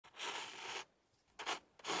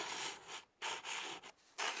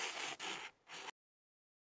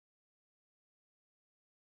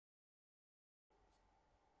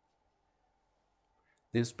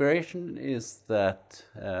The inspiration is that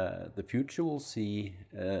the future will see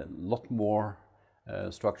a lot more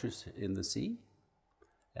structures in the sea,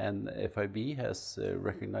 and fib has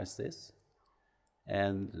recognized this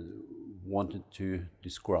and wanted to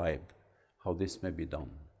describe how this may be done.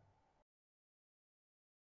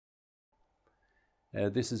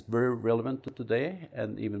 This is very relevant to today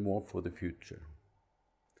and even more for the future.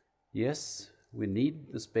 Yes, we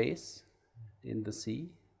need the space in the sea.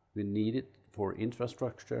 We need it for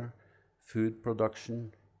infrastructure, food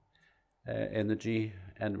production, energy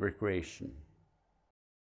and recreation.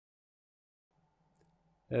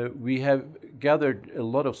 We have gathered a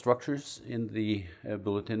lot of structures in the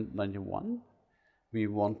Bulletin 91. We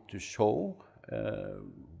want to show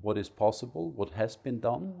what is possible, what has been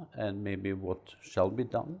done, and maybe what shall be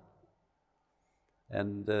done.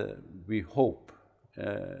 And we hope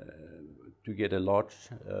to get a large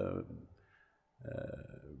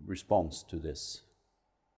response to this.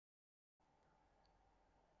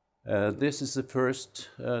 This is the first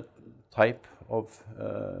type of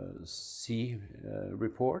sea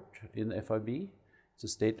report in fib. It's a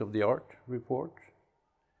state-of-the-art report.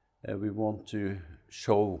 We want to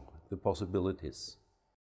show the possibilities.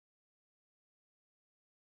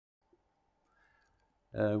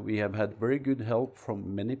 We have had very good help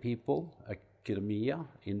from many people, academia,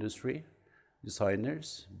 industry,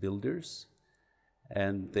 designers, builders,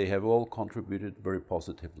 and they have all contributed very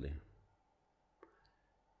positively.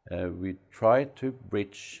 We try to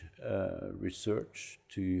bridge research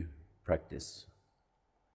to practice.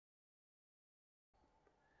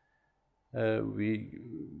 We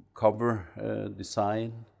cover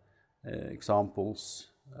design, examples,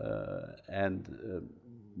 and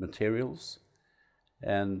materials,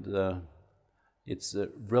 and it's a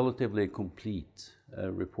relatively complete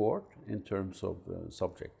report in terms of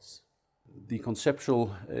subjects. The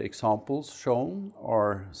conceptual examples shown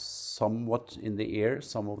are somewhat in the air,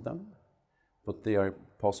 some of them, but they are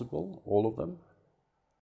possible, all of them.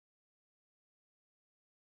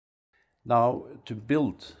 Now, to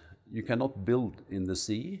build, you cannot build in the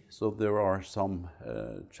sea, so there are some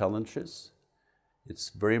challenges.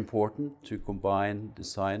 It's very important to combine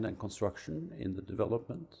design and construction in the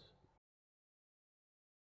development.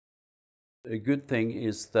 A good thing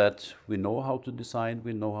is that we know how to design,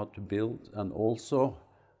 we know how to build, and also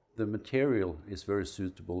the material is very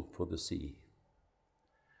suitable for the sea.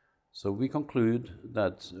 So we conclude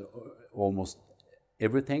that almost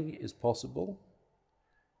everything is possible.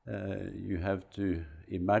 You have to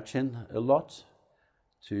imagine a lot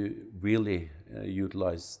to really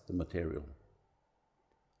utilize the material.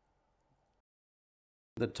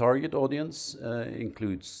 The target audience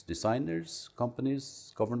includes designers,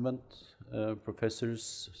 companies, government,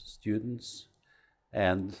 professors, students,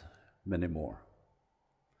 and many more.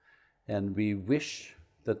 And we wish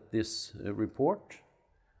that this report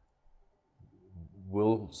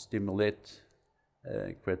will stimulate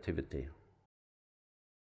creativity.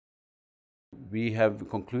 We have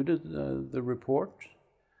concluded the report.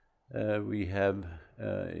 We have,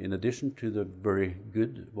 in addition to the very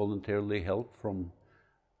good voluntarily help from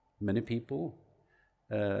many people,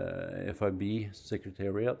 fib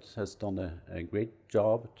Secretariat has done a great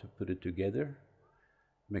job to put it together,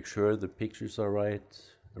 make sure the pictures are right,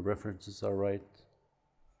 the references are right,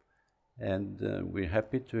 and we're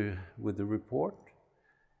happy with the report.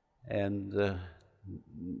 And the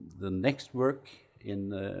next work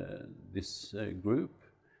in this group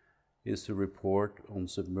is a report on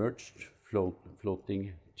submerged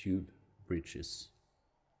floating tube bridges.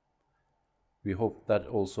 We hope that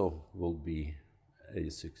also will be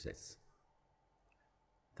a success.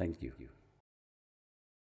 Thank you.